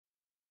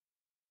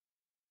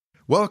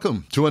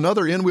Welcome to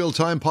another In Wheel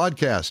Time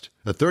podcast,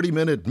 a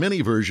 30-minute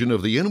mini version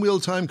of the In Wheel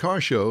Time car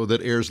show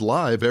that airs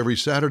live every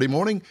Saturday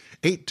morning,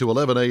 8 to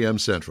 11 a.m.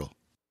 Central.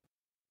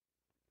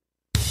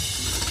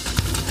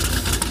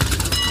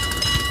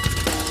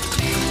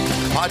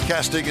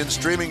 Podcasting and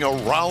streaming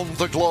around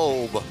the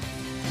globe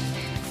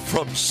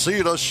from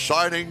sea to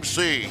shining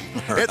sea.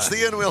 It's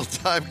the In Wheel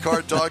Time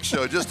Car Talk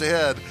Show. Just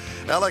ahead,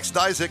 Alex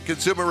Knizek,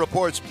 Consumer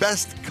Reports,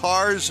 best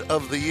cars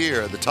of the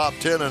year. The top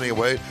 10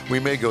 anyway. We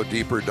may go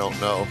deeper, don't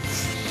know.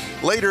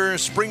 Later,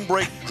 spring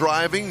break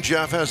driving.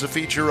 Jeff has a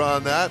feature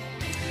on that.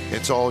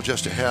 It's all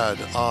just ahead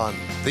on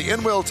the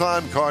In Wheel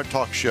Time Car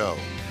Talk Show.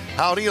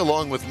 Howdy,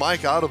 along with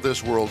Mike out of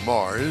this world,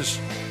 Mars.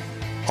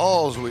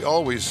 We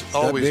always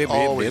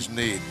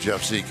need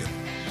Jeff Zekin.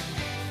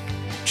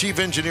 Chief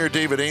Engineer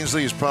David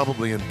Ainsley is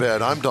probably in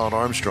bed. I'm Don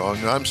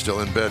Armstrong. I'm still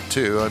in bed,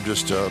 too. I'm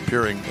just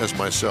appearing as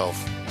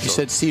myself. You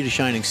said sea to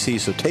shining sea,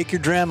 so take your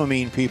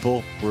Dramamine,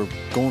 people. We're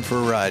going for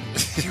a ride.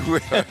 We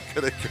are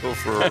going to go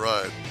for a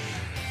ride.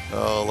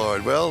 Oh,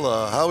 Lord.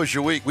 Well, how was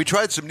your week? We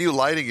tried some new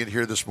lighting in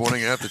here this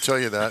morning. I have to tell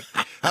you that.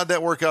 How'd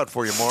that work out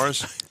for you,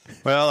 Mars?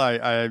 Well,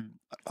 I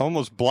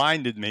almost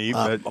blinded me,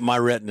 but my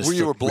retina.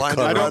 You were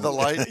blinded by the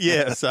light?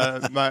 Yes.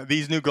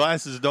 These new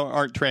glasses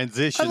aren't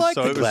transitioned, I like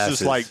so the it was glasses.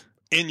 just like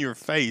in your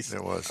face.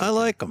 It was. I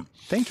like them.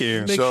 Thank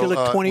you. Makes you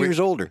look 20 years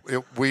older.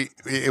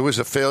 It was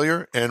a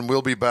failure, and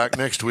we'll be back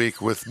next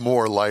week with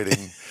more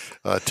lighting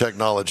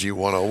technology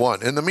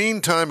 101. In the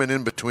meantime and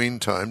in between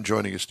time,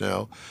 joining us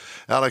now,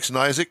 Alex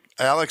Knizek.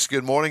 Alex,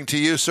 good morning to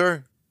you,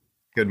 sir.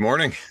 Good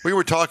morning. We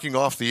were talking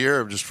off the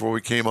air just before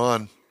we came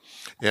on,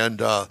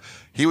 and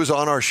he was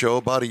on our show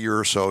about a year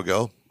or so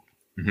ago.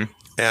 Mm-hmm.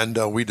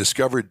 And we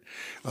discovered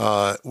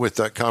with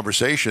that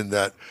conversation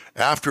that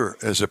after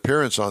his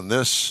appearance on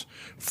this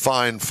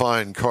fine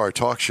car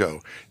talk show,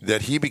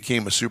 that he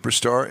became a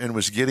superstar and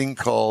was getting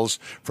calls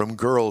from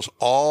girls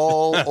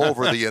all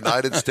over the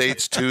United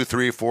States 2,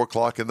 3, 4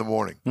 o'clock in the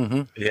morning.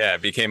 Mm-hmm. Yeah,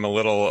 it became a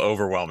little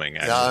overwhelming.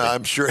 Actually.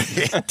 I'm sure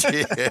it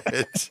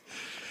did.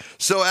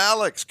 So,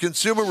 Alex,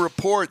 Consumer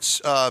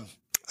Reports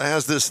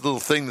has this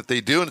little thing that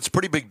they do, and it's a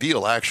pretty big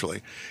deal,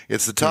 actually.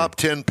 It's the top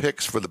 10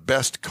 picks for the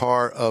best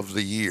car of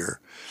the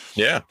year.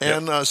 Yeah.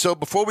 And so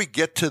before we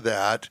get to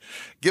that,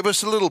 give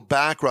us a little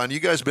background. You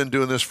guys have been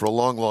doing this for a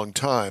long, long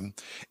time.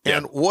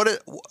 And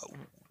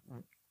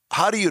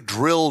how do you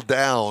drill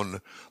down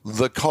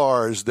the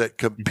cars that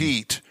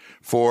compete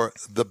for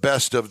the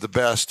best of the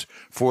best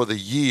for the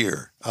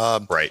year?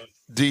 Right.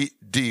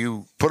 Do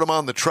you put them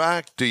on the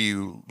track? Do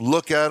you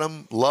look at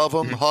them, love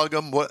them, hug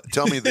them? What?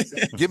 Tell me.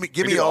 Give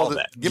me all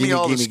the. Give me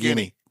all the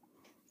skinny.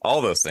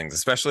 All those things,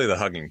 especially the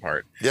hugging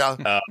part.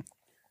 Yeah.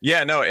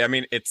 Yeah. No. I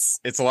mean, it's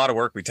a lot of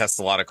work. We test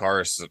a lot of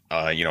cars.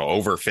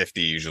 Over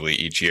 50 usually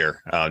each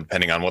year,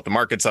 depending on what the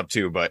market's up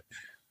to. But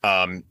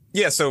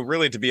so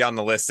really, to be on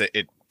the list,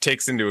 it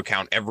takes into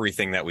account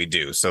everything that we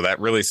do. So that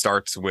really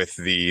starts with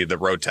the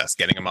road test,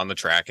 getting them on the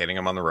track, getting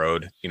them on the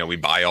road. We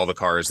buy all the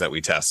cars that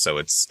we test. So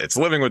it's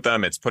living with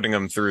them. It's putting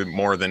them through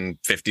more than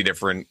 50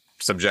 different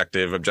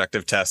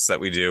objective tests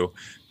that we do.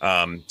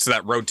 So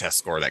that road test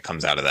score that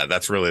comes out of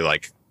that's really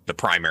like the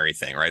primary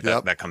thing, right?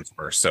 Yep. That comes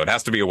first. So it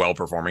has to be a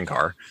well-performing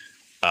car.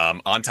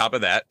 On top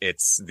of that,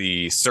 it's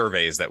the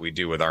surveys that we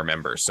do with our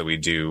members. So we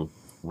do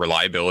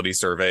reliability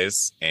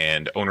surveys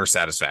and owner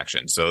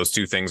satisfaction. So those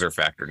two things are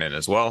factored in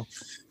as well.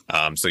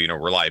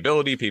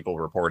 Reliability, people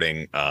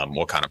reporting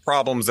what kind of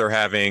problems they're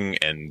having,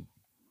 and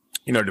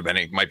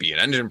depending, it might be an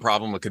engine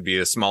problem, it could be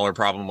a smaller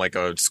problem like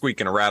a squeak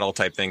and a rattle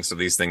type thing. So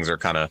these things are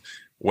kind of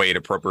weighed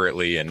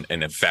appropriately and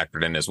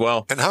factored in as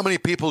well. And how many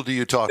people do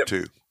you talk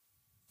to?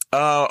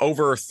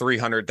 Over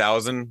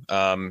 300,000.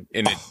 And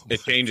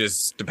it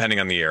changes depending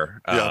on the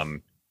year.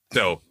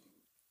 So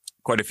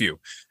quite a few.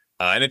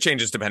 And it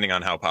changes depending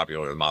on how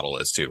popular the model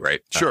is too, right?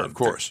 Sure, of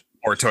course.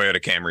 Or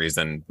Toyota Camrys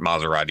than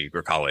Maserati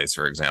Grecales,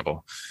 for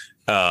example.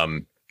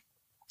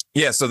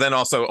 So then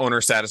also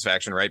owner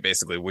satisfaction, right?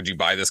 Basically, would you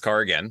buy this car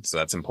again? So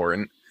that's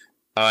important.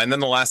 And then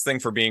the last thing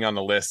for being on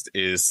the list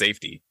is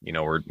safety.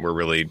 We're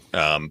really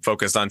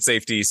focused on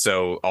safety.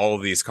 So all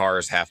of these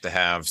cars have to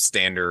have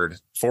standard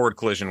forward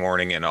collision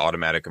warning and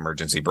automatic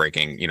emergency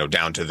braking,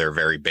 down to their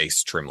very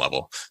base trim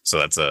level. So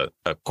that's a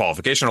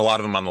qualification. A lot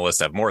of them on the list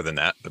have more than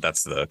that, but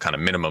that's the kind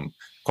of minimum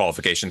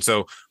qualification.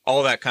 So all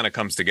of that kind of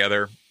comes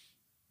together.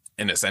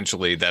 And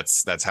essentially,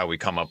 that's how we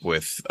come up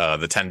with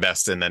the 10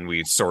 best, and then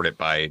we sort it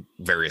by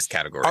various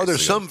categories. Are there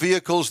some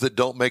vehicles that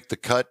don't make the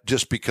cut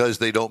just because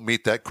they don't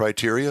meet that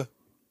criteria?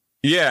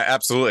 Yeah,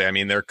 absolutely. I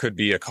mean, there could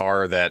be a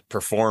car that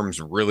performs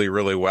really,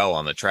 really well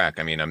on the track.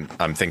 I mean,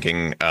 I'm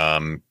thinking,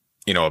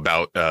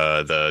 about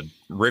the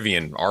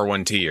Rivian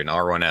R1T and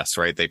R1S,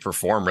 right? They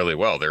perform really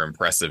well. They're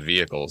impressive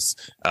vehicles,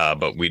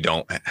 but we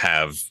don't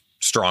have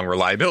strong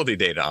reliability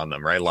data on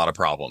them, right? A lot of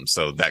problems.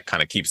 So that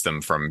kind of keeps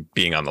them from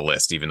being on the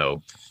list, even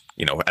though,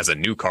 as a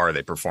new car,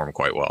 they perform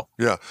quite well.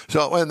 Yeah.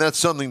 So, and that's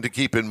something to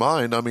keep in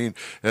mind. I mean,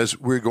 as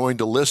we're going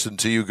to listen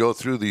to you go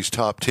through these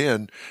top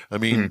 10, I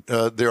mean,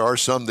 there are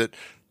some that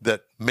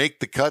make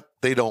the cut,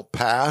 they don't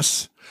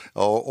pass,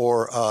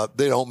 or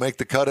they don't make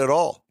the cut at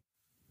all.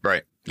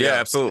 Right. Yeah,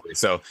 absolutely.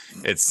 So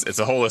it's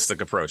a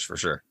holistic approach for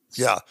sure.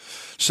 Yeah.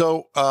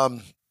 So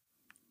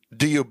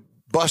do you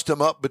bust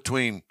them up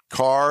between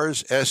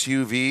cars,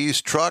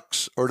 SUVs,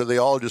 trucks, or do they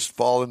all just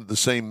fall into the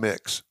same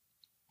mix?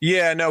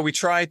 Yeah, no, we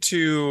try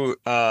to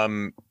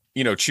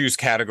choose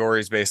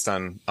categories based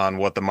on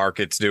what the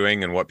market's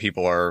doing and what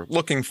people are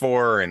looking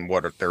for and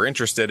what they're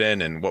interested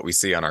in and what we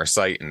see on our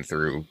site and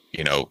through,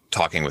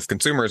 talking with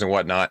consumers and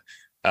whatnot.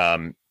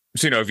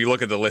 So, if you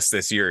look at the list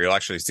this year, you'll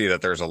actually see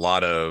that there's a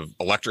lot of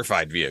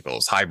electrified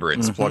vehicles,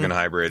 hybrids, plug-in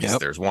hybrids. Yep.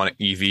 There's one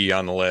EV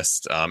on the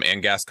list,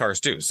 and gas cars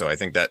too. So I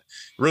think that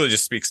really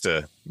just speaks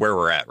to where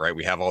we're at, right?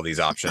 We have all these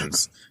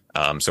options.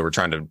 So we're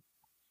trying to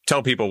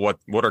tell people what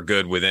are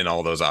good within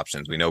all those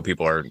options. We know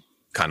people are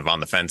kind of on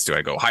the fence. Do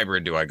I go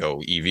hybrid? Do I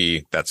go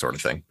EV? That sort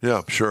of thing.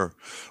 Yeah, sure.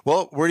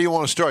 Well, where do you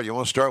want to start? You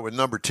want to start with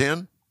number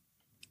 10?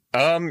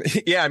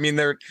 Yeah, I mean,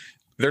 they're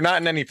not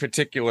in any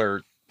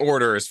particular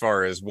order as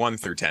far as 1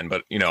 through 10,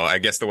 but I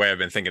guess the way I've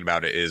been thinking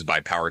about it is by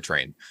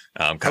powertrain.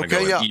 Kind of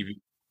going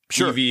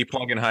EV,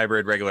 plug-in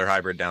hybrid, regular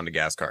hybrid down to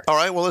gas car. All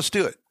right, well, let's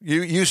do it.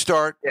 You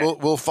start. Yeah.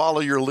 We'll follow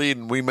your lead,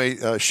 and we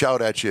may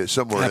shout at you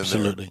somewhere.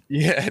 Absolutely.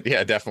 in there.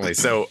 Yeah, definitely.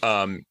 So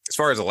as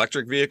far as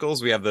electric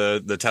vehicles, we have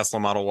the Tesla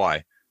Model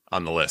Y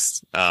on the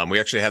list. We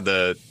actually had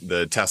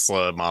the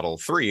Tesla Model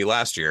 3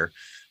 last year.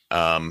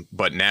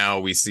 But now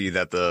we see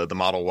that the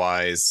Model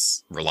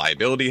Y's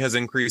reliability has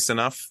increased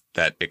enough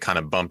that it kind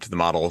of bumped the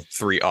Model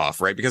 3 off,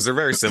 right? Because they're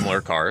very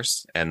similar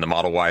cars, and the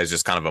Model Y is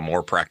just kind of a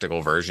more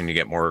practical version. You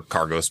get more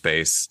cargo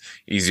space,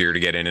 easier to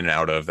get in and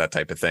out of, that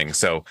type of thing.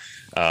 So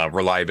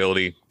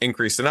reliability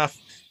increased enough,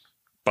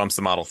 bumps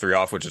the Model 3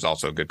 off, which is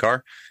also a good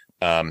car.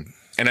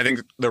 And I think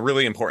the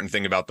really important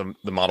thing about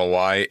the Model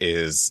Y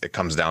is it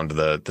comes down to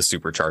the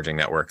supercharging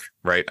network,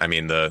 right? I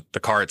mean, the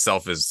car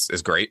itself is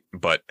great,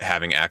 but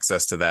having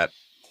access to that,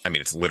 I mean,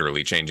 it's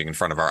literally changing in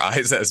front of our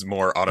eyes as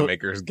more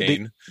automakers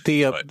gain.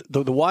 The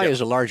Y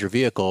is a larger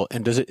vehicle,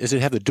 and does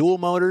it have the dual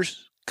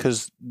motors?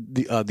 Because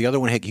the other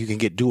one, you can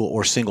get dual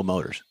or single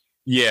motors.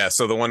 Yeah,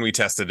 so the one we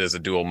tested is a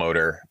dual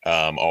motor,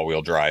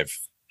 all-wheel drive,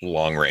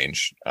 long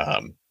range.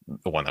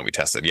 The one that we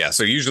tested. Yeah.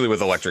 So usually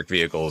with electric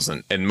vehicles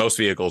and most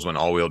vehicles, when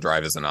all wheel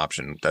drive is an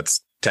option,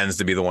 tends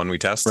to be the one we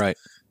test. Right.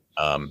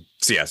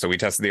 So we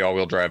tested the all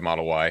wheel drive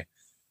Model Y.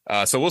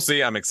 So we'll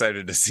see. I'm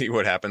excited to see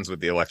what happens with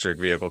the electric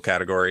vehicle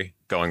category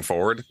going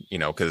forward,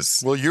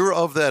 because. Well, you're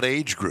of that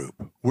age group.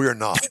 We're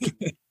not.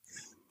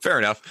 Fair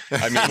enough.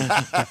 I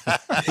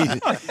mean,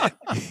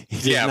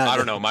 I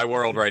don't know. My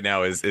world right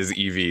now is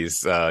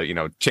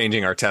EVs,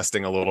 changing our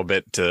testing a little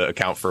bit to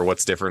account for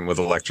what's different with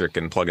electric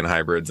and plug-in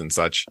hybrids and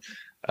such.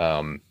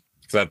 So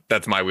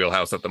that's my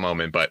wheelhouse at the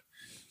moment. But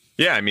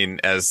yeah, I mean,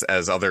 as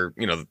other,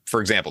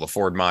 for example, the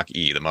Ford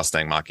Mach-E, the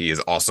Mustang Mach-E is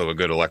also a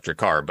good electric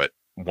car. But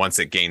once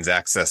it gains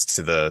access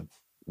to the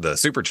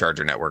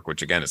supercharger network,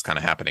 which again is kind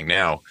of happening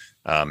now,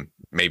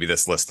 maybe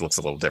this list looks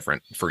a little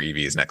different for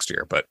EVs next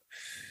year. But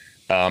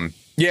so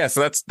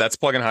that's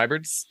plug-in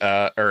hybrids,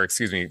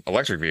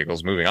 electric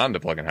vehicles. Moving on to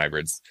plug-in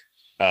hybrids.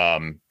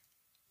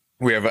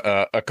 We have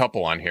a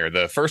couple on here.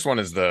 The first one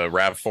is the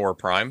RAV4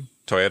 Prime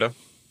Toyota.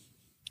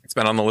 It's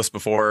been on the list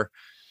before.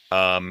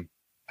 I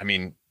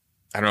mean,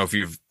 I don't know if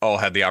you've all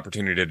had the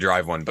opportunity to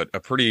drive one, but a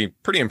pretty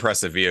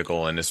impressive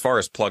vehicle. And as far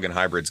as plug-in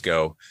hybrids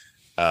go,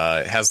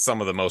 it has some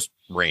of the most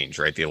range,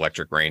 right? The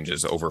electric range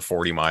is over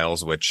 40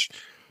 miles, which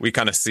we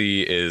kind of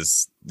see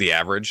is the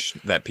average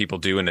that people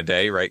do in a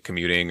day, right?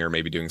 Commuting or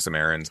maybe doing some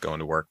errands, going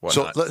to work,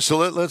 whatnot. So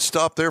let's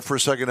stop there for a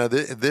second. Now,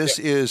 this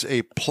is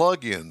a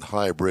plug-in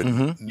hybrid.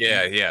 Mm-hmm.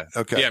 Yeah.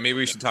 Okay. Yeah, maybe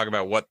we should talk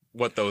about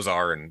what those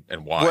are and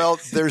why. Well,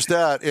 there's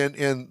that.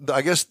 And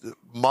I guess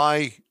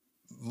my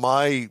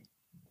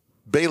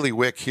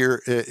bailiwick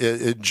here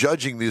in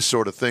judging these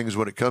sort of things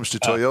when it comes to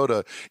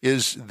Toyota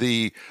is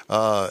the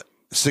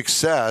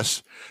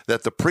success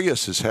that the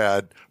Prius has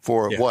had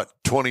for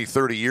 20,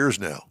 30 years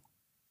now.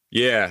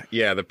 Yeah.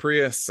 The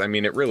Prius, I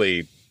mean, it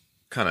really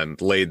kind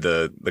of laid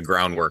the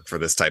groundwork for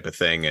this type of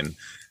thing. And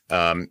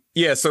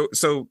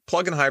so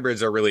plug-in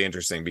hybrids are really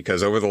interesting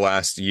because over the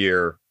last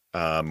year,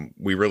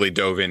 we really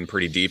dove in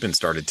pretty deep and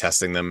started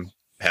testing them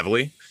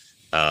heavily.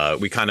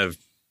 We kind of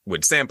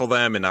would sample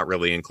them and not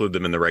really include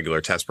them in the regular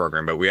test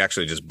program, but we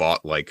actually just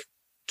bought like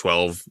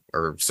 12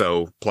 or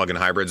so plug-in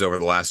hybrids over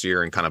the last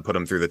year and kind of put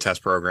them through the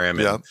test program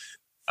and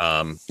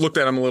looked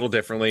at them a little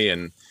differently.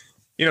 And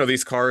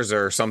these cars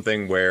are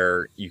something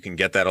where you can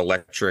get that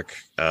electric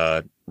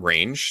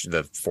range,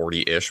 the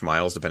 40-ish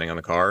miles, depending on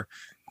the car,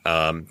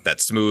 that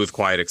smooth,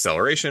 quiet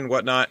acceleration,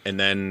 whatnot. And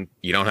then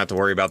you don't have to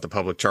worry about the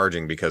public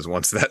charging because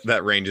once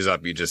that range is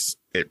up,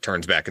 it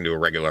turns back into a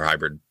regular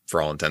hybrid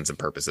for all intents and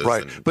purposes.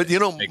 Right. But,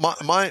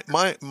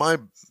 my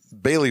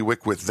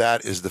bailiwick with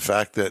that is the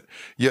fact that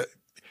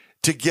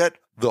to get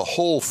the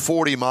whole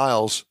 40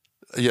 miles,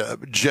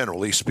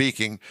 generally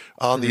speaking,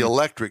 on the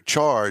electric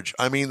charge,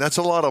 I mean, that's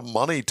a lot of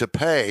money to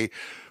pay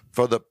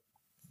for the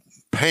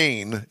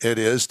pain it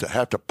is to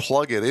have to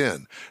plug it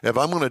in. If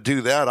I'm going to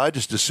do that, I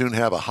just as soon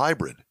have a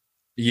hybrid.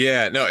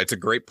 Yeah, no, it's a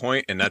great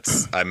point, and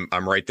that's I'm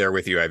right there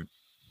with you.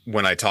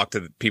 when I talk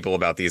to people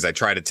about these, I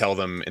try to tell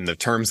them in the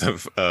terms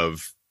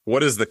of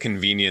what is the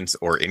convenience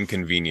or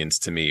inconvenience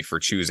to me for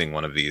choosing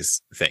one of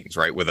these things,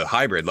 right? With a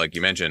hybrid, like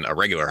you mentioned, a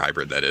regular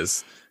hybrid, that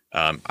is,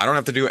 I don't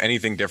have to do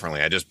anything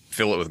differently. I just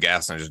fill it with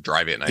gas and I just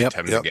drive it, and I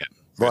tend to get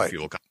good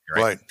fuel economy,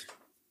 right?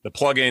 The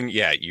plug-in,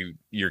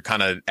 you're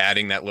kind of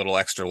adding that little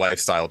extra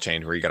lifestyle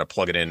change where you got to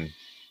plug it in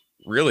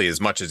really as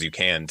much as you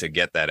can to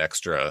get that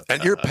extra.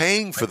 And you're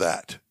paying for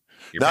that.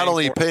 You're not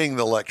only paying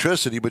the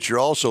electricity, but you're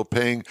also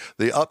paying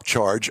the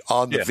upcharge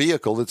on the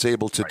vehicle that's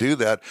able to do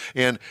that.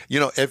 And,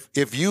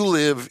 if you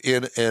live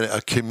in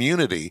a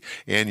community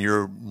and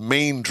your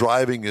main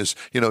driving is,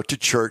 to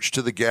church,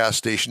 to the gas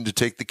station, to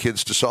take the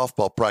kids to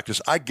softball practice,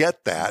 I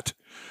get that.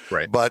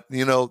 Right. But,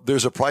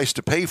 there's a price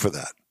to pay for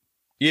that.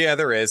 Yeah,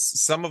 there is.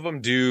 Some of them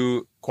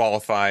do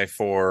qualify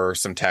for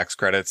some tax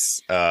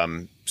credits.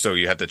 So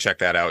you have to check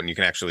that out, and you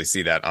can actually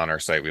see that on our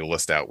site. We'll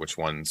list out which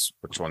ones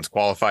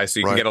qualify. So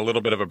you can get a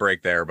little bit of a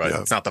break there, but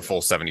it's not the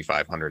full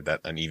 7,500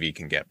 that an EV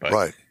can get.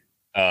 But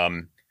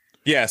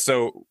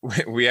so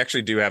we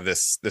actually do have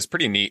this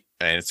pretty neat,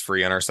 and it's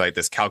free on our site,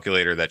 this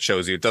calculator that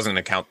shows you, it doesn't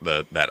account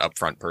that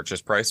upfront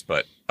purchase price,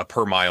 but a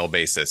per mile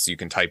basis. You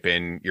can type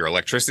in your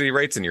electricity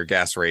rates and your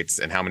gas rates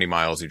and how many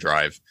miles you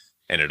drive,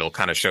 and it'll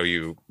kind of show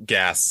you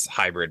gas,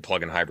 hybrid,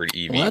 plug-in hybrid,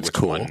 EV. Well, that's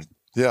cool. One,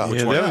 that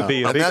would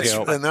be a big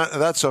help. And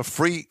that's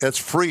it's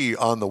free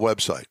on the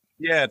website.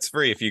 Yeah, it's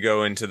free. If you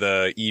go into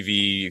the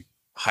EV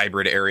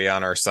hybrid area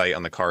on our site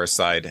on the cars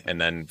side and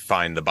then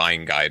find the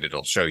buying guide,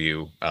 it'll show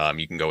you,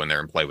 you can go in there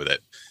and play with it.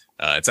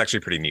 It's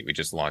actually pretty neat. We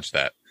just launched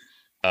that.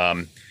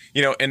 And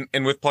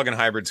with plug-in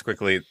hybrids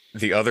quickly,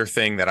 the other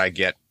thing that I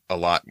get a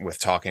lot with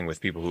talking with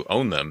people who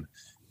own them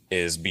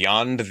is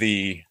beyond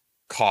the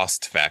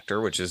cost factor,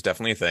 which is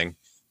definitely a thing.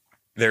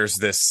 There's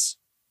this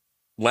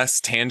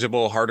less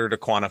tangible, harder to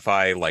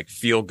quantify, like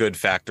feel good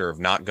factor of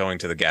not going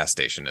to the gas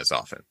station as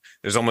often.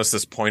 There's almost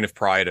this point of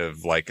pride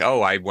of like,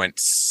 oh, I went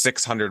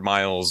 600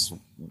 miles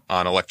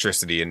on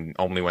electricity and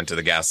only went to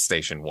the gas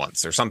station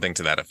once, or something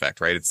to that effect,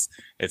 right?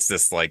 It's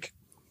this like,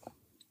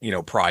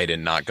 pride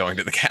in not going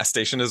to the gas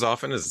station as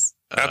often as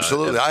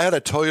absolutely. I had a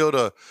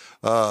Toyota,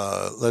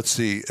 a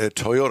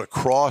Toyota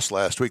Cross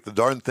last week. The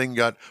darn thing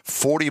got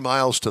 40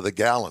 miles to the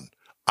gallon.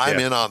 I'm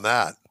in on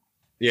that.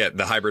 Yeah,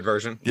 the hybrid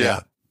version. Yeah.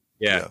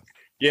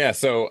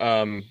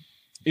 So,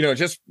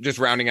 just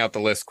rounding out the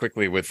list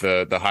quickly with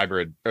the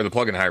hybrid or the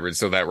plug-in hybrid.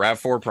 So that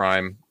RAV4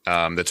 Prime,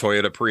 the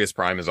Toyota Prius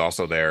Prime is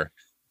also there,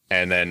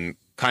 and then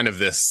kind of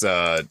this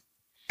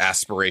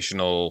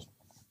aspirational,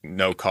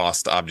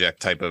 no-cost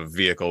object type of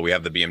vehicle. We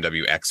have the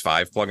BMW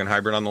X5 plug-in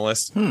hybrid on the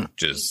list,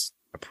 which is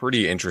a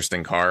pretty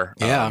interesting car.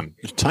 Yeah,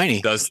 it's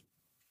tiny.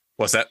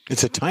 What's that?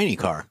 It's a tiny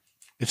car.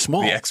 It's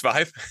small. The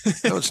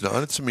X5? No, it's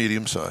not. It's a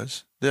medium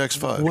size. The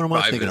X5. What am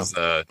I thinking of?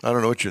 I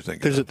don't know what you're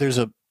thinking. There's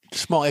a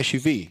small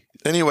SUV.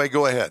 Anyway,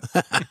 go ahead.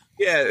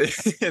 Yeah,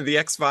 the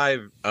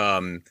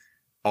X5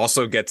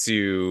 also gets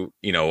you,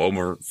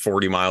 over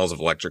 40 miles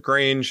of electric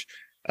range.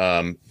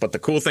 But the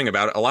cool thing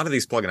about it, a lot of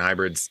these plug-in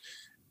hybrids,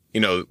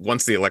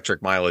 once the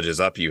electric mileage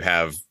is up, you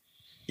have,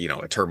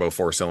 a turbo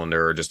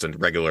 4-cylinder or just a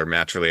regular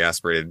naturally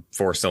aspirated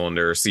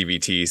 4-cylinder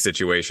CVT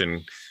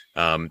situation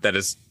that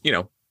is,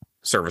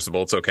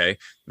 serviceable. It's okay.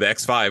 The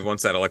X5,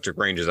 once that electric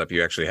range is up,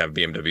 you actually have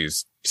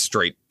BMW's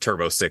straight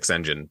turbo 6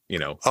 engine,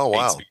 Oh,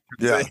 wow.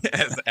 Yeah.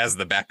 as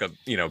the backup,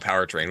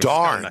 powertrain.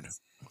 Darn.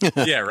 Nice.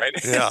 Yeah, right.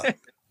 Yeah.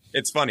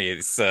 It's funny.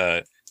 It's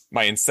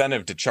my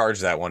incentive to charge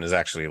that one is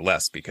actually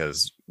less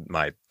because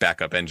my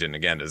backup engine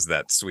again is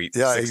that sweet.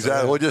 Yeah,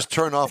 exactly. We'll just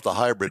turn off the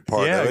hybrid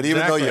part of it.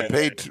 Even though you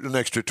paid an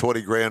extra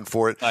 $20,000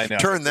 for it,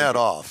 turn that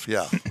off.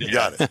 Yeah, you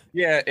got it.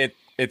 Yeah,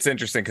 it's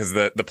interesting because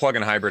the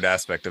plug-in hybrid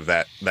aspect of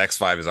that, the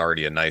X5 is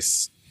already a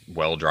nice,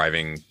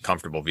 well-driving,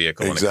 comfortable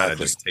vehicle, and it kind of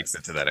just takes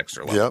it to that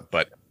extra level. Yep.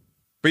 But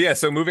yeah,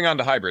 so moving on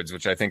to hybrids,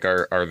 which I think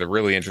are the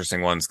really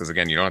interesting ones because,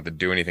 again, you don't have to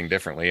do anything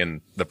differently, and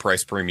the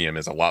price premium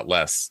is a lot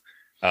less.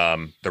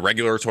 The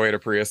regular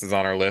Toyota Prius is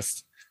on our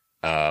list.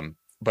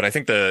 But I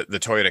think the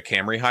Toyota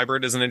Camry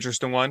hybrid is an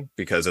interesting one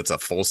because it's a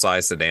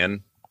full-size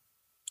sedan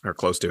or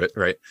close to it,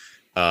 right?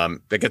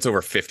 That gets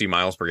over 50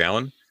 miles per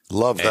gallon.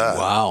 Love that.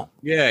 Wow.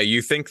 Yeah,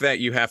 you think that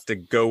you have to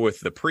go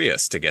with the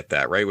Prius to get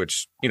that, right?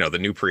 Which, the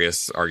new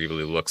Prius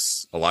arguably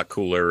looks a lot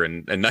cooler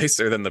and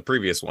nicer than the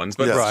previous ones.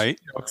 But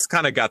it's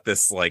kind of got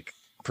this like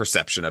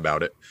perception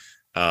about it.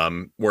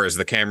 Whereas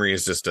the Camry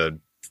is just a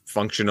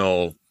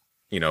functional,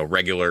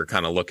 regular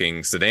kind of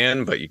looking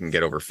sedan, but you can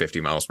get over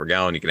 50 miles per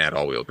gallon. You can add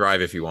all-wheel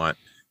drive if you want.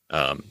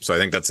 So I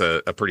think that's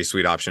a pretty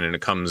sweet option. And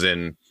it comes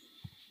in,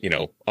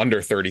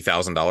 under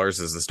 $30,000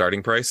 is the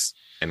starting price.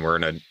 And we're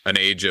in an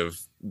age of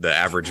the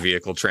average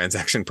vehicle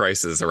transaction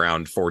price is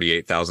around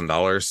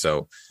 $48,000.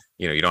 So,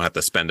 you don't have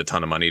to spend a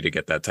ton of money to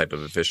get that type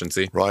of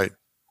efficiency. Right.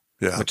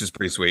 Yeah. Which is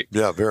pretty sweet.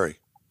 Yeah, very.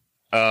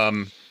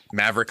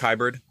 Maverick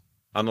hybrid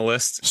on the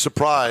list.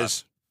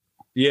 Surprise.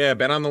 Yeah,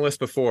 been on the list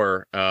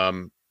before.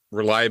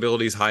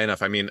 Reliability is high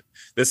enough. I mean,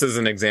 this is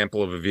an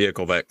example of a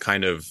vehicle that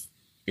kind of,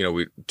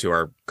 to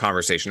our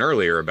conversation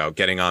earlier about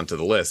getting onto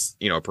the list,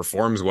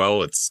 performs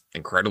well. It's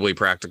incredibly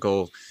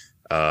practical.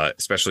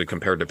 especially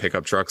compared to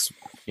pickup trucks.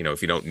 You know,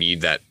 if you don't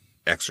need that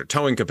extra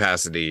towing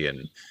capacity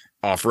and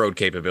off-road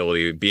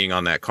capability, being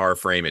on that car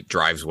frame, it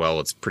drives well.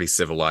 It's pretty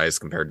civilized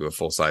compared to a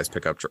full-size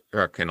pickup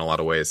truck in a lot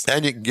of ways.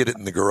 And you can get it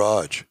in the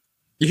garage.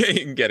 Yeah,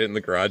 you can get it in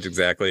the garage.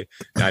 Exactly.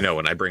 I know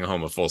when I bring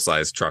home a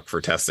full-size truck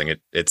for testing,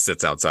 it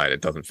sits outside.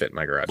 It doesn't fit in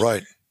my garage.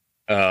 Right.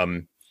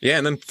 Yeah,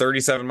 and then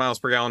 37 miles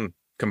per gallon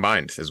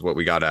combined is what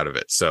we got out of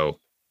it. So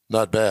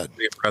not bad.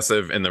 Pretty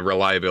impressive, and the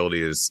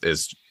reliability is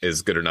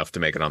good enough to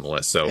make it on the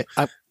list. So,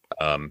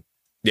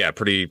 yeah,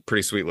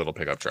 pretty sweet little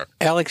pickup truck.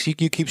 Alex, you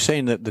keep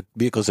saying that the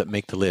vehicles that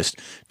make the list.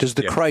 Does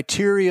the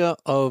criteria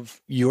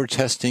of your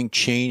testing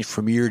change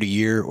from year to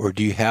year, or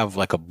do you have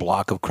like a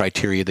block of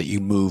criteria that you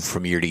move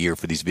from year to year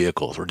for these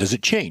vehicles, or does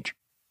it change?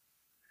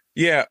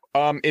 Yeah,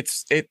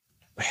 the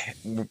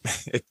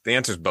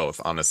answer is both,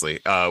 honestly.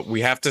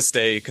 We have to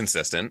stay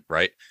consistent,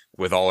 right,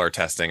 with all our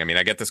testing. I mean,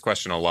 I get this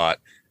question a lot,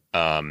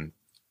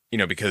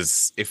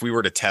 because if we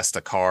were to test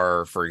a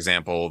car, for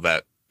example,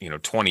 that,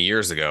 20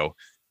 years ago,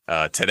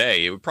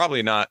 today, it would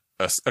probably not,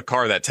 a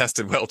car that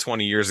tested well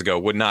 20 years ago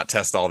would not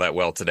test all that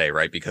well today,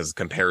 right? Because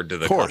compared to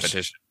the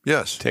competition.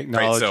 Yes.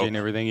 Technology, right? So and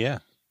everything, yeah.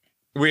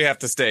 We have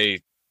to stay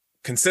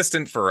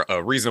consistent for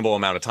a reasonable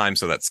amount of time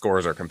so that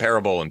scores are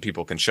comparable and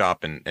people can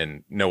shop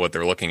and know what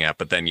they're looking at.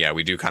 But then, yeah,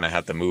 we do kind of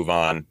have to move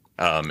on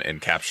and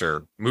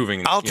capture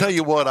moving. I'll tell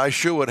you what, I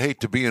sure would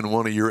hate to be in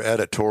one of your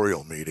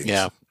editorial meetings.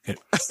 Yeah.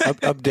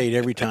 Update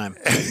every time.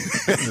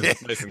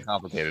 Nice and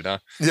complicated, huh?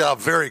 Yeah,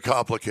 very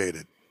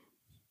complicated.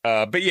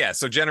 But yeah,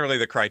 so generally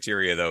the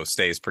criteria, though,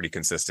 stays pretty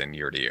consistent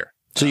year to year.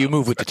 So you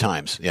move with the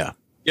times. Yeah.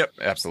 Yep,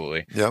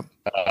 absolutely. Yep.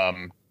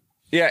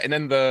 Yeah, and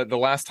then the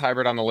last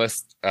hybrid on the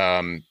list,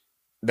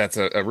 that's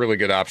a really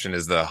good option,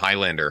 is the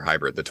Highlander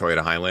hybrid, the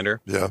Toyota Highlander.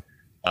 Yeah.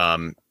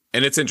 And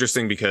it's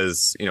interesting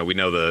because, we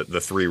know the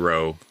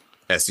 3-row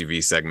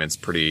SUV segment's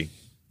pretty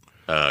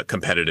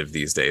competitive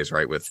these days,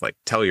 right? With like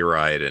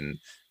Telluride and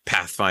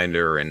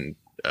Pathfinder and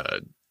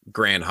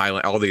Grand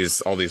Highland, all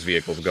these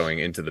vehicles going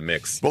into the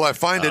mix. Well, I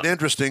find it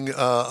interesting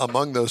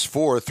among those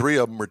 4, 3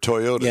 of them are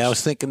Toyotas. Yeah, I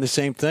was thinking the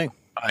same thing.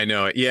 I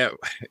know. Yeah.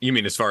 You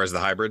mean as far as the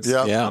hybrids?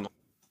 Yeah. Yeah.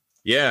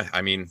 Yeah.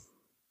 I mean,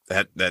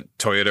 that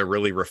Toyota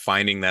really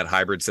refining that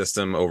hybrid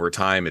system over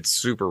time. It's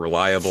super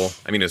reliable.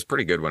 I mean, it was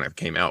pretty good when it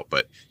came out,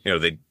 but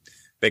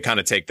they kind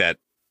of take that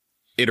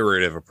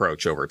iterative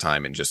approach over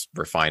time and just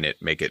refine it,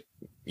 make it,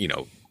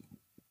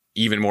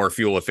 even more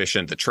fuel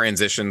efficient. The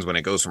transitions when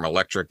it goes from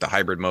electric to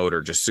hybrid mode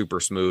are just super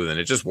smooth, and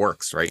it just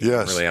works, right? Yes. You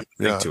don't really have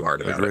to think too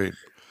hard about it.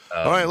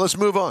 All right, let's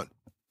move on.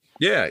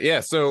 Yeah.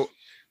 So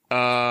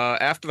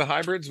after the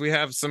hybrids, we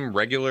have some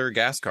regular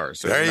gas cars.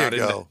 So there you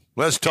go.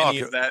 Let's talk.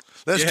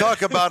 Let's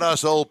talk about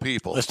us old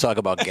people. Let's talk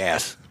about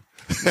gas.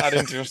 Not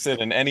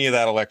interested in any of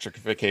that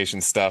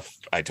electrification stuff.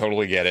 I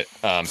totally get it.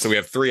 So we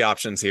have 3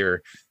 options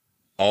here.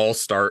 All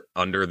start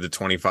under the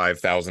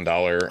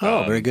 $25,000.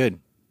 Oh, very good.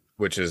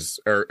 Which is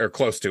or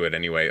close to it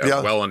anyway.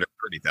 Well under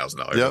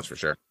 $30,000. That's for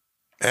sure.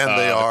 And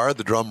they are,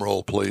 the drum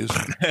roll, please.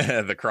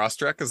 The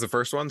Crosstrek is the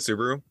first one,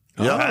 Subaru.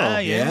 Yeah.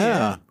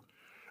 yeah.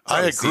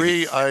 I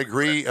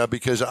agree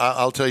because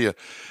I'll tell you,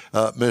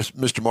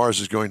 Mr. Mars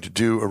is going to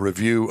do a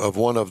review of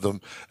one of them,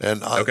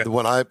 and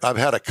when I've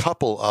had a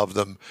couple of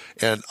them,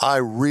 and I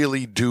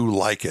really do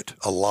like it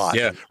a lot.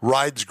 Yeah.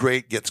 Rides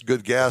great, gets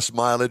good gas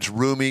mileage,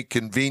 roomy,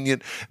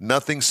 convenient,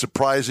 nothing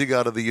surprising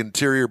out of the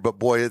interior, but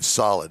boy, it's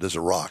solid as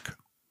a rock.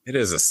 It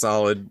is a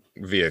solid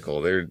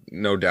vehicle. There's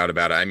no doubt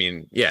about it. I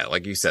mean, yeah,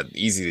 like you said,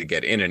 easy to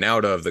get in and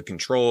out of. The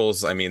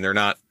controls, I mean, they're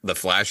not the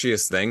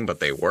flashiest thing, but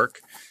they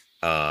work.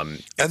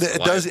 And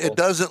it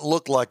doesn't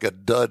look like a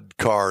dud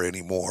car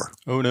anymore.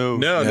 Oh no.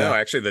 No.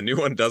 Actually, the new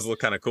one does look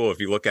kind of cool if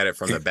you look at it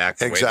from the back.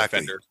 The way the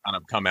fenders kind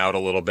of come out a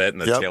little bit,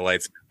 and the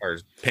taillights are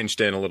pinched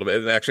in a little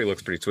bit. It actually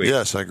looks pretty sweet.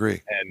 Yes, I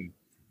agree. And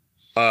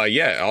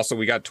also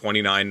we got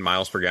 29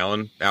 miles per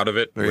gallon out of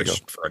it,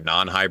 which for a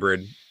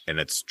non-hybrid, and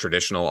it's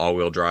traditional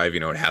all-wheel drive.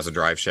 It has a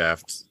drive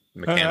shaft.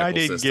 I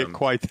didn't get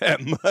quite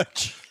that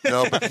much.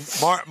 No,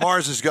 but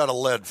Mars has got a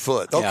lead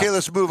foot. Okay,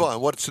 let's move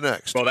on. What's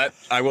next? Well,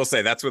 I will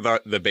say that's with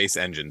the base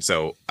engine.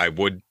 So I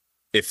would,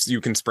 if you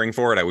can spring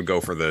for it, I would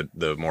go for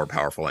the more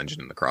powerful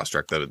engine in the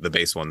Crosstrek. The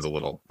base one's a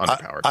little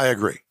underpowered. I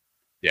agree.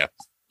 Yeah.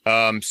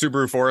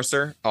 Subaru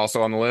Forester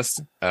also on the list.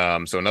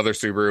 So another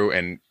Subaru,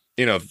 and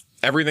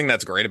everything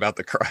that's great about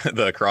the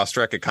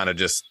Crosstrek, it kind of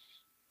just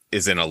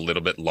is in a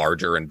little bit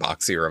larger and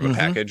boxier of a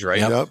package, right?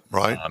 Yep,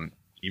 right.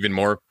 Even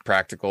more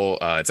practical.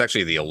 It's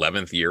actually the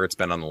 11th year it's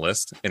been on the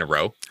list in a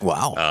row.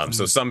 Wow.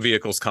 So some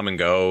vehicles come and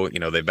go.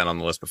 They've been on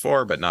the list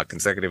before, but not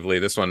consecutively.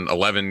 This one,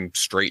 11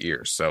 straight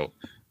years. So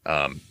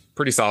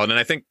pretty solid. And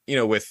I think,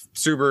 with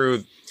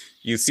Subaru,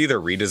 you see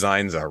their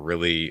redesigns are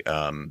really,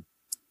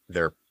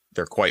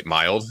 they're quite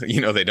mild.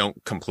 They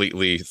don't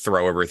completely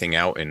throw everything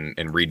out and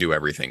redo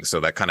everything. So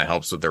that kind of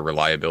helps with their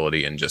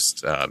reliability and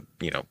just,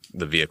 the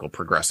vehicle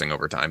progressing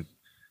over time.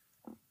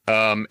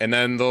 And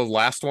then the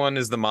last one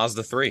is the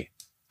Mazda 3.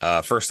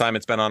 First time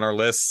it's been on our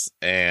list.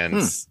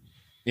 And,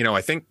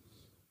 I think,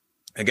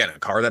 again, a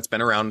car that's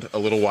been around a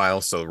little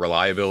while. So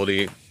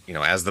reliability,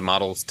 as the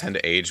models tend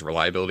to age,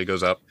 reliability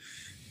goes up.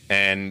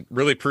 and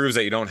really proves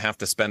that you don't have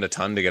to spend a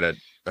ton to get a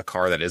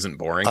car that isn't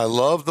boring. I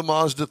love the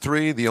Mazda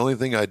 3. The only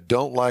thing I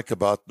don't like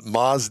about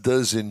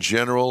Mazdas in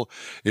general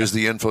is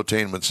the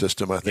infotainment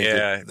system. I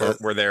think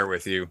we're there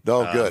with you.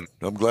 Oh, good.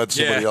 I'm glad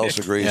somebody else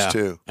agrees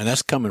too. And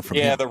that's coming from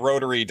him. The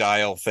rotary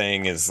dial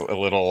thing is a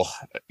little,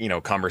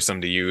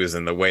 cumbersome to use,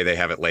 and the way they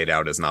have it laid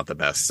out is not the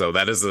best. So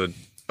that is a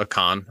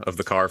con of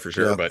the car for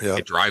sure, but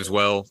it drives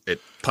well. It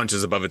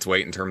punches above its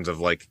weight in terms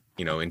of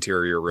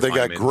interior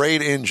refinement. They got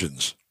great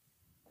engines.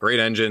 Great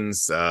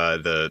engines.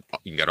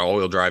 You got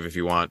all-wheel drive if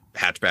you want,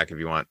 hatchback if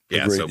you want.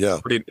 Yeah, Agreed,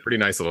 so pretty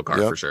nice little car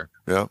for sure.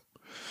 Yeah.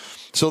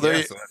 So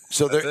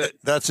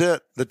that's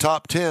it. The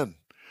top 10.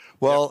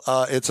 Well,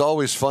 it's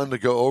always fun to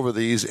go over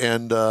these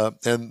and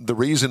the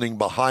reasoning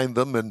behind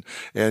them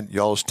and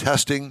y'all's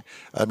testing.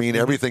 I mean,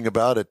 everything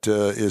about it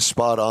is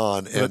spot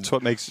on. And that's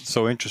what makes it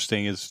so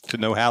interesting, is to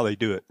know how they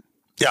do it.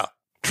 Yeah,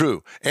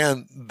 true.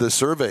 And the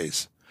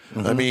surveys.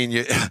 Mm-hmm. I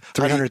mean,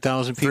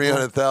 300,000 people,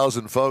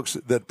 300,000 folks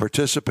that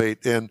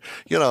participate. And,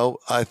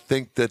 I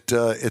think that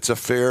it's a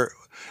fair,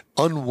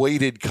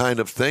 unweighted kind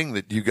of thing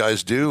that you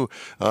guys do.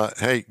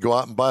 Hey, go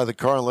out and buy the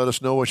car and let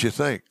us know what you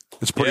think.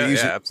 It's pretty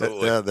easy. Yeah,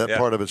 absolutely. That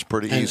part of it's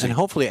pretty easy. And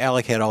hopefully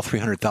Alec had all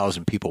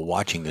 300,000 people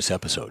watching this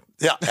episode.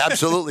 Yeah,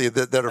 absolutely.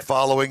 that are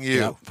following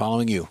you. Yeah,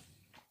 following you.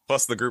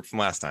 Plus the group from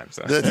last time.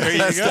 So there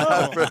you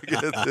go. Very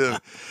good.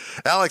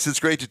 Alex, it's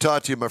great to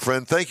talk to you, my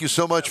friend. Thank you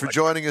so much for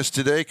joining us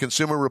today.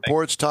 Consumer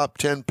Reports top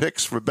 10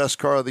 picks for best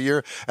car of the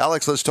year.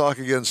 Alex, let's talk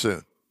again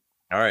soon.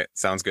 All right.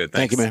 Sounds good.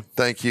 Thank you, man.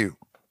 Thank you.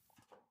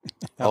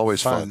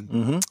 Always fun.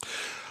 Mm-hmm.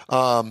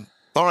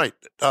 All right.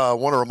 I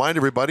want to remind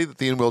everybody that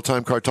the In-Wheel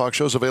Time Car Talk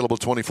Show is available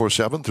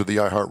 24/7 through the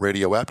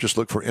iHeartRadio app. Just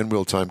look for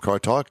In-Wheel Time Car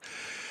Talk.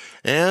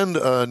 And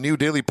a new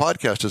daily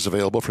podcast is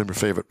available from your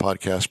favorite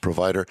podcast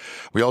provider.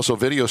 We also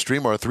video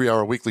stream our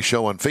 3-hour weekly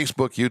show on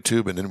Facebook,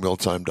 YouTube, and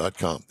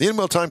InWheelTime.com. The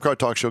In-Wheel Time Car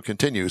Talk Show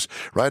continues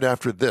right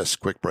after this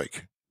quick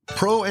break.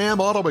 Pro-Am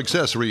Auto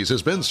Accessories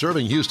has been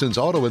serving Houston's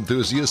auto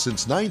enthusiasts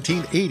since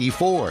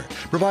 1984,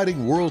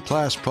 providing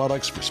world-class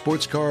products for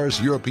sports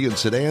cars, European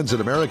sedans,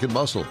 and American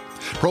muscle.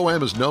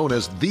 Pro-Am is known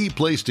as the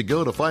place to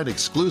go to find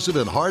exclusive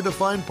and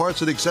hard-to-find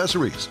parts and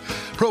accessories.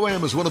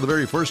 Pro-Am is one of the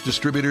very first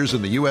distributors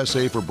in the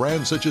USA for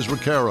brands such as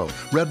Recaro,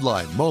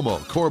 Redline,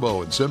 Momo,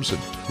 Corbo, and Simpson.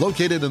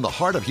 Located in the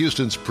heart of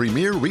Houston's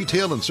premier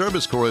retail and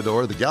service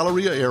corridor, the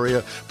Galleria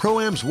area,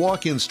 Pro-Am's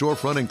walk-in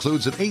storefront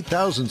includes an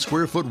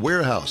 8,000-square-foot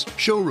warehouse,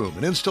 showroom,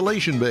 and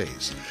installation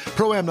bays.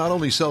 Pro-Am not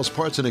only sells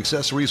parts and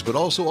accessories, but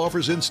also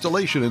offers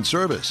installation and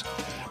service.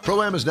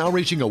 Pro-Am is now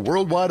reaching a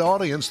worldwide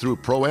audience through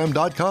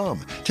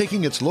Pro-Am.com,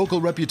 taking its local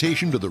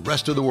reputation to the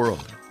rest of the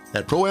world.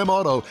 At Pro-Am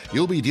Auto,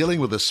 you'll be dealing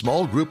with a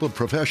small group of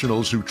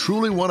professionals who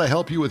truly want to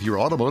help you with your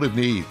automotive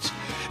needs.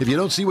 If you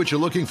don't see what you're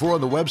looking for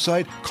on the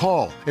website,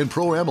 call and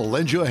Pro-Am will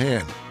lend you a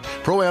hand.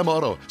 Pro-Am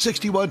Auto,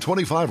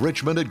 6125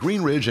 Richmond at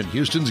Green Ridge in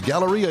Houston's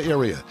Galleria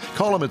area.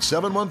 Call them at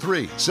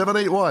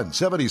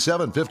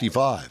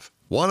 713-781-7755.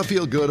 Want to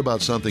feel good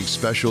about something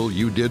special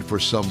you did for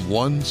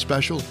someone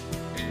special?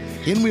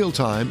 In-Wheel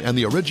Time and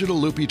the original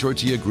Lupi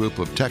Tortilla group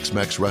of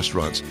Tex-Mex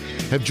restaurants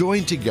have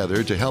joined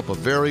together to help a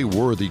very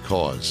worthy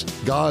cause,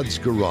 God's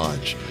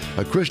Garage,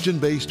 a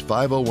Christian-based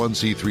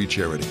 501c3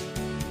 charity.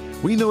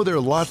 We know there are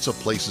lots of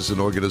places and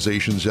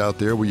organizations out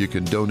there where you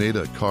can donate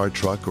a car,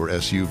 truck, or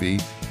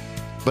SUV,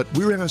 but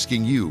we're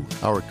asking you,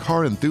 our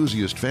car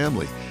enthusiast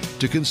family,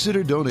 to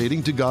consider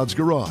donating to God's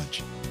Garage.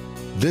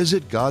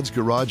 Visit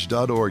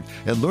godsgarage.org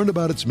and learn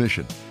about its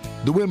mission,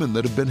 the women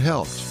that have been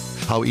helped,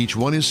 how each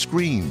one is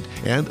screened,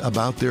 and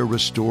about their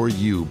Restore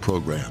You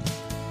program.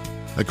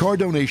 A car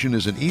donation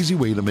is an easy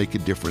way to make a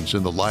difference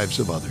in the lives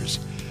of others.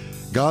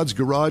 God's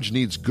Garage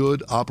needs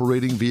good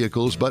operating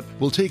vehicles, but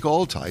will take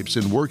all types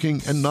in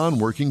working and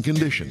non-working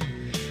condition.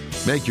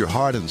 Make your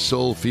heart and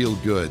soul feel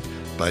good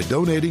by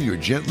donating your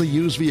gently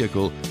used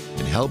vehicle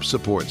and help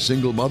support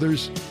single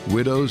mothers,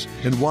 widows,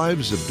 and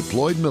wives of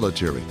deployed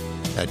military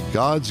at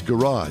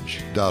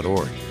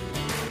godsgarage.org.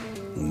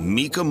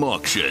 Mecum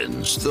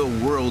Auctions, the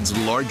world's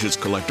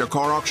largest collector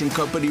car auction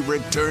company,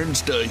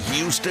 returns to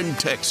Houston,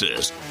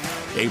 Texas,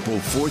 April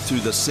 4th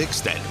through the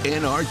 6th at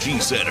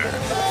NRG Center,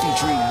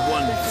 featuring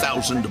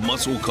 1,000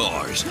 muscle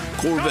cars,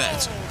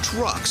 Corvettes,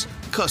 trucks,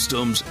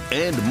 customs,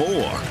 and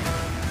more.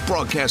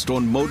 Broadcast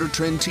on Motor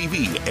Trend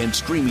TV and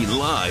streaming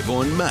live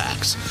on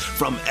Max.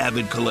 From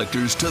avid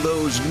collectors to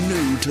those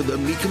new to the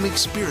Mecum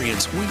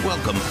experience, we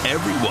welcome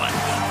everyone.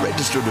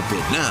 Register to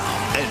bid now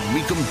at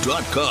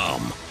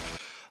Mecum.com.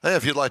 Hey,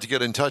 if you'd like to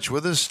get in touch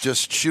with us,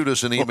 just shoot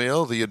us an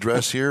email. The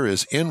address here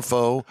is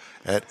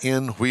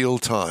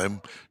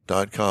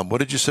info@inwheeltime.com. What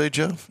did you say,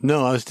 Jeff?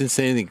 No, I didn't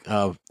say anything.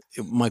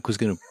 Mike was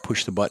going to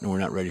push the button. We're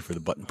not ready for the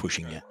button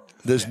pushing yet.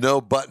 There's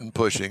no button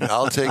pushing.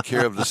 I'll take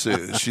care of the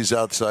Sue. She's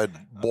outside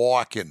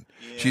balking.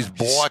 She's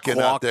balking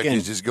out there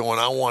because she's going,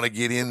 I want to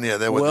get in there.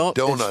 That's where the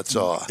donuts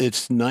are.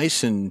 It's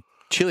nice and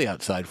chilly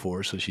outside for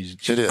her, so she's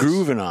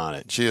grooving on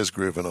it. She is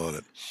grooving on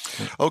it.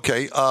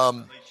 Okay.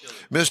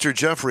 Mr.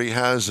 Jeffrey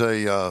has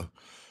a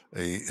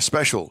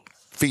special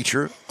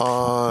feature.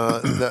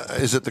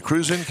 Is it the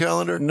cruise-in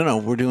calendar? No,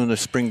 we're doing the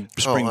spring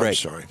break. I'm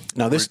sorry.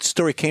 Now, this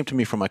story came to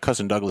me from my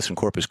cousin Douglas in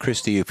Corpus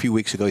Christi a few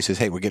weeks ago. He says,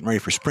 hey, we're getting ready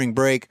for spring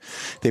break.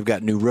 They've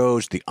got new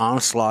roads, the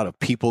onslaught of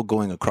people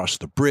going across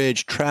the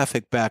bridge,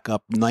 traffic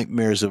backup,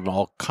 nightmares of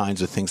all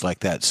kinds of things like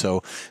that.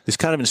 So this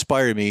kind of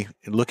inspired me.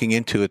 Looking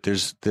into it,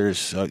 there's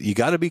you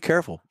got to be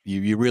careful.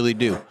 You really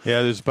do.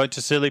 Yeah, there's a bunch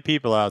of silly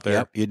people out there.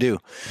 Yep, you do.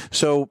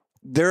 So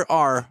there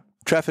are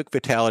traffic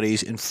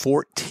fatalities in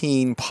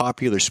 14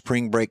 popular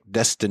spring break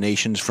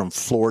destinations from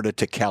Florida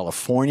to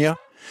California.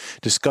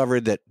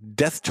 Discovered that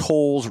death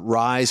tolls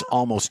rise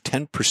almost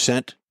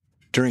 10%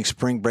 during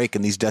spring break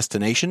in these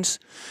destinations.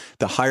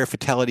 The higher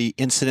fatality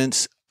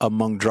incidents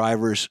among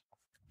drivers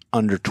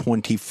under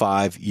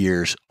 25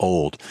 years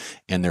old,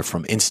 and they're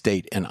from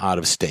in-state and out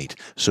of state.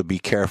 So be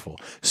careful.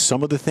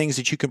 Some of the things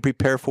that you can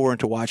prepare for and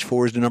to watch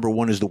for is the number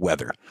one is the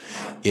weather.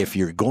 If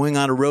you're going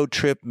on a road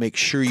trip, make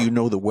sure you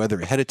know the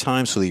weather ahead of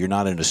time so that you're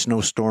not in a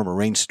snowstorm, a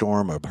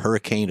rainstorm, or a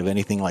hurricane, of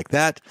anything like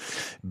that.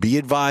 Be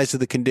advised of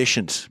the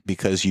conditions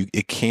because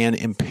it can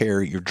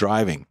impair your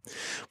driving.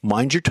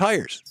 Mind your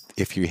tires.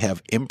 If you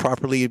have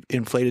improperly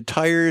inflated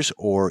tires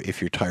or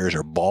if your tires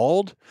are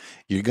bald,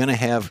 you're going to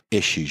have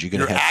issues.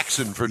 You're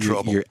axing for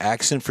trouble. You're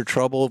axing for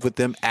trouble with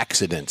them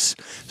accidents.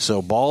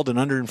 So bald and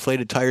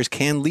underinflated tires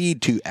can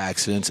lead to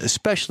accidents,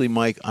 especially,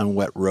 Mike, on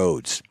wet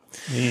roads.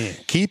 Yeah.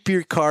 Keep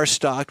your car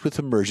stocked with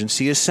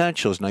emergency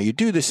essentials. Now, you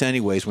do this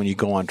anyways when you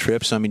go on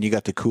trips. I mean, you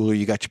got the cooler,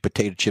 you got your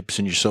potato chips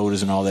and your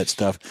sodas and all that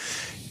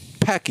stuff.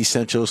 Pack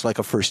essentials like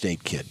a first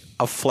aid kit,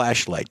 a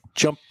flashlight,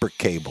 jumper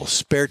cable,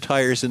 spare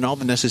tires, and all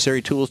the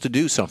necessary tools to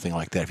do something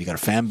like that. If you got a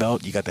fan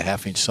belt, you got the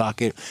half-inch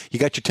socket, you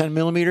got your 10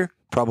 millimeter,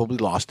 probably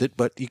lost it,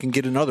 but you can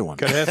get another one.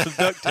 Gotta have some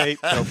duct tape.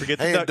 Don't forget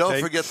the duct tape.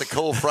 Don't forget the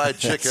cold fried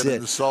chicken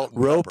and the salt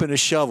and rope pepper. And a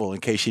shovel in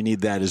case you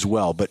need that as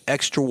well. But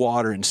extra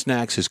water and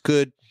snacks is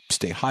good.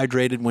 Stay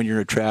hydrated when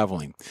you're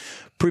traveling.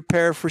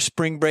 Prepare for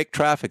spring break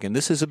traffic, and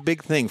this is a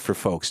big thing for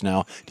folks.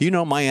 Now, do you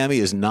know Miami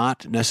is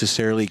not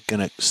necessarily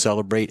going to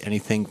celebrate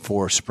anything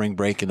for spring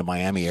break in the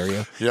Miami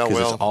area? Yeah,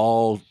 because it's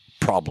all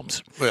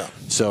problems. Yeah.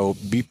 So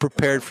be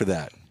prepared for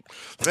that.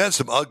 They've had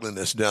some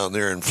ugliness down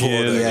there in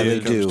Florida. Yeah,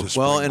 they do.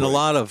 Well, and break.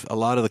 a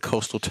lot of the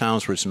coastal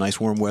towns where it's nice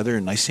warm weather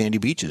and nice sandy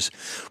beaches.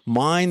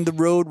 Mind the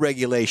road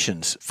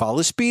regulations. Follow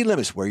the speed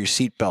limits. Wear your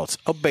seatbelts.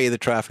 Obey the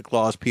traffic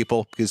laws,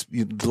 people, because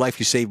the life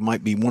you save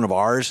might be one of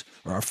ours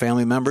or our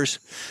family members.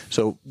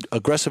 So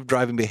aggressive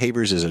driving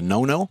behaviors is a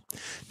no-no.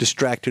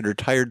 Distracted or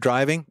tired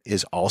driving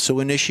is also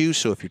an issue.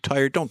 So if you're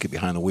tired, don't get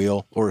behind the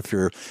wheel. Or if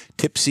you're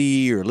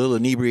tipsy or a little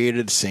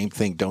inebriated, same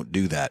thing. Don't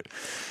do that.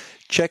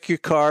 Check your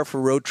car for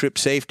road trip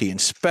safety.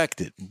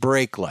 Inspect it.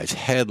 Brake lights,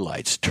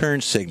 headlights,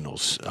 turn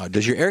signals.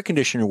 Does your air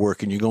conditioner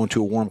work and you go into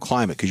a warm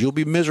climate? Because you'll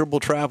be miserable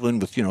traveling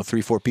with,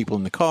 3-4 people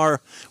in the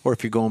car, or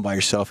if you're going by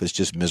yourself, it's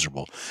just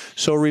miserable.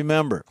 So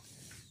remember,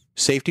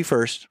 safety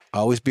first.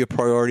 Always be a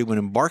priority when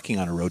embarking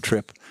on a road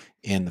trip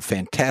in the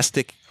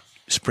fantastic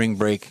spring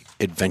break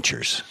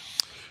adventures.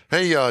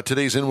 Hey,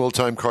 today's In Wheel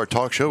Time Car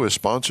Talk Show is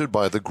sponsored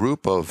by the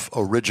group of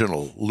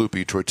original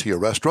Loopy Tortilla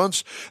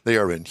restaurants. They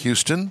are in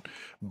Houston,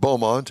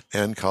 Beaumont,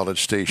 and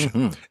College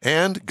Station.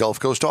 And Gulf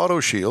Coast Auto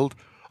Shield,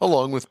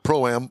 along with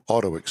Pro-Am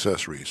Auto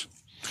Accessories.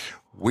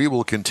 We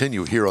will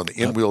continue here on the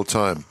In Wheel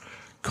Time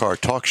Car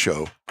Talk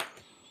Show.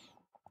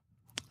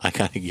 I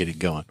got to get it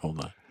going.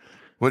 Hold on.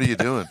 What are you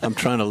doing? I'm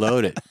trying to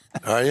load it.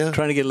 Are you? I'm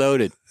trying to get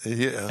loaded.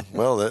 Yeah.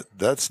 Well,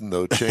 that's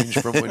no change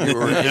from when you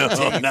were 18,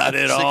 no, not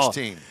at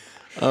 16. All.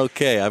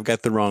 Okay, I've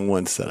got the wrong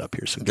one set up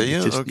here. So do you?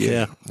 Okay.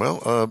 Yeah.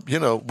 Well,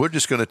 we're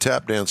just going to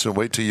tap dance and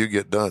wait till you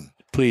get done.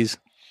 Please.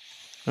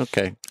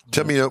 Okay.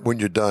 Tell me when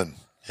you're done.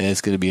 And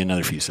it's going to be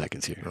another few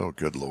seconds here. Oh,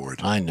 good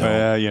Lord. I know.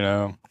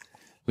 Well,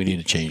 we need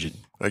to change it.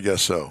 I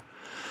guess so.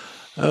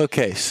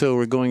 Okay, so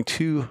we're going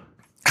to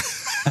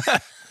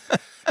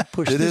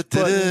push this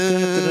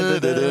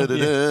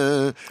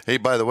button. Hey,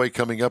 by the way,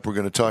 coming up, we're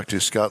going to talk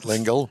to Scott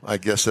Lengel. I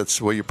guess that's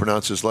the way you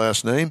pronounce his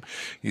last name.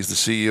 He's the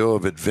CEO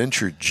of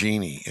Adventure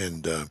Genie,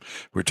 and we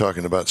were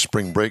talking about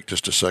spring break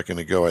just a second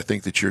ago. I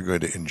think that you're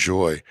going to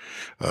enjoy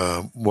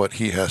what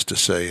he has to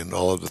say and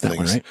all of the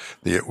things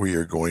that we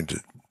are going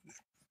to.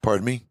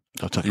 Pardon me?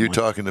 You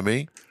talking to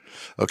me?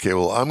 Okay,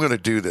 well, I'm going to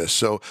do this.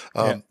 So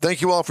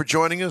thank you all for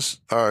joining us.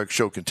 Our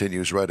show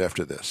continues right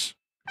after this.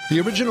 The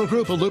original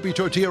group of Loopy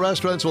Tortilla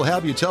restaurants will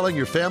have you telling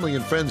your family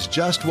and friends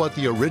just what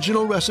the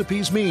original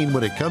recipes mean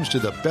when it comes to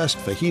the best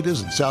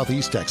fajitas in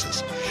Southeast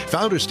Texas.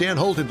 Founder Stan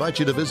Holt invites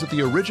you to visit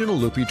the original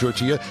Loopy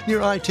Tortilla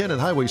near I-10 and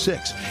Highway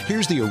 6.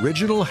 Here's the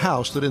original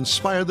house that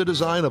inspired the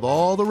design of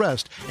all the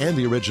rest and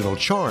the original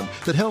charm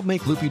that helped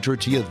make Loopy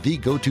Tortilla the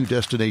go-to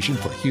destination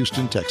for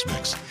Houston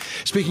Tex-Mex.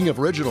 Speaking of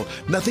original,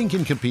 nothing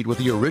can compete with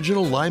the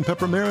original lime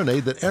pepper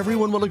marinade that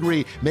everyone will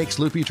agree makes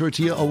Loopy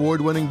Tortilla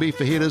award-winning beef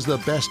fajitas the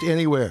best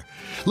anywhere.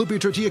 Loopy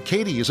Tortilla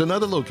Katy is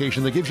another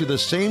location that gives you the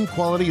same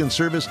quality and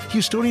service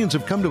Houstonians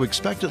have come to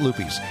expect at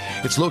Loopy's.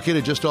 It's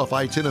located just off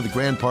I-10 and the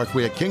Grand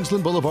Parkway at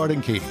Kingsland Boulevard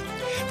in Katy.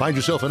 Find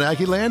yourself in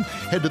Aggieland?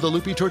 Head to the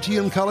Lupe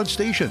Tortilla in College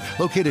Station,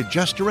 located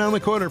just around the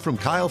corner from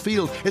Kyle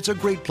Field. It's a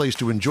great place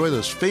to enjoy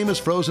those famous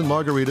frozen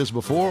margaritas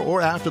before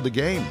or after the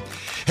game.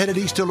 Headed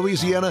east to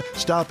Louisiana?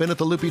 Stop in at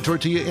the Lupe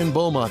Tortilla in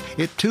Beaumont.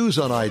 It too's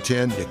on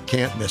I-10. You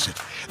can't miss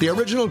it. The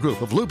original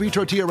group of Lupe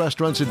Tortilla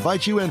restaurants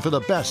invite you in for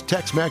the best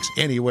Tex-Mex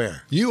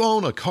anywhere. You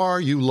own a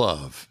car you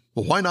love.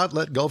 Well, why not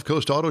let Gulf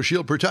Coast Auto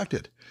Shield protect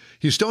it?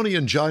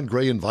 Houstonian John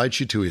Gray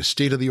invites you to his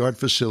state-of-the-art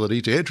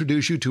facility to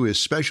introduce you to his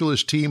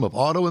specialist team of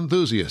auto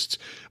enthusiasts.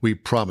 We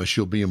promise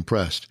you'll be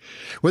impressed.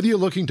 Whether you're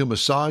looking to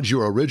massage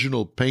your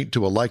original paint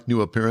to a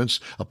like-new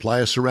appearance, apply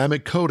a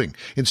ceramic coating,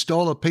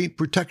 install a paint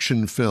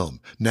protection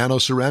film,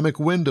 nano-ceramic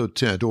window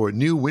tint, or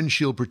new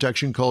windshield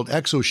protection called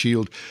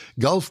ExoShield,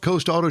 Gulf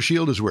Coast Auto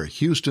Shield is where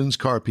Houston's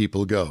car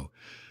people go.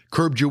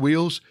 Curbed your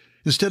wheels?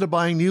 Instead of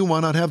buying new, why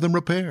not have them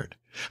repaired?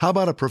 How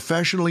about a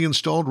professionally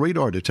installed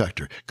radar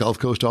detector? Gulf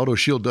Coast Auto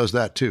Shield does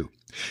that too.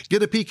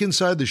 Get a peek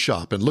inside the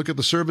shop and look at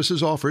the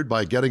services offered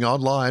by getting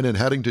online and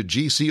heading to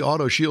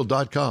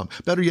gcautoshield.com.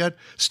 Better yet,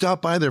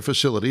 stop by their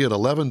facility at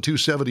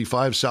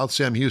 11275 South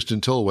Sam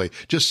Houston Tollway,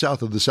 just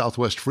south of the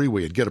Southwest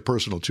Freeway, and get a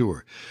personal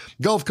tour.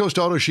 Gulf Coast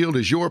Auto Shield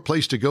is your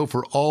place to go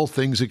for all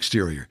things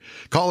exterior.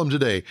 Call them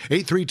today,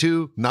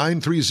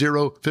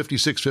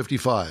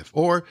 832-930-5655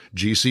 or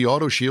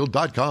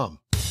gcautoshield.com.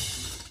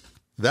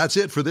 That's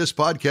it for this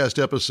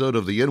podcast episode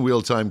of the In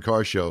Wheel Time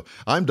Car Show.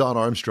 I'm Don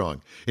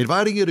Armstrong,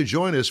 inviting you to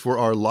join us for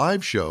our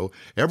live show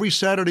every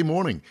Saturday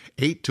morning,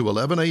 8 to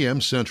 11 a.m.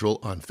 Central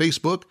on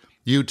Facebook,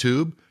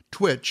 YouTube,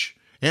 Twitch,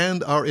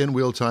 and our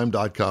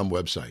InWheelTime.com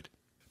website.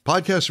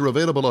 Podcasts are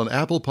available on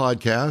Apple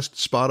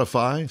Podcasts,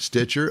 Spotify,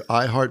 Stitcher,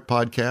 iHeart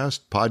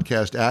Podcast,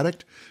 Podcast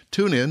Addict,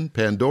 TuneIn,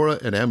 Pandora,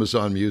 and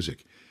Amazon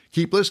Music.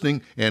 Keep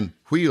listening, and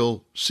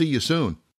we'll see you soon.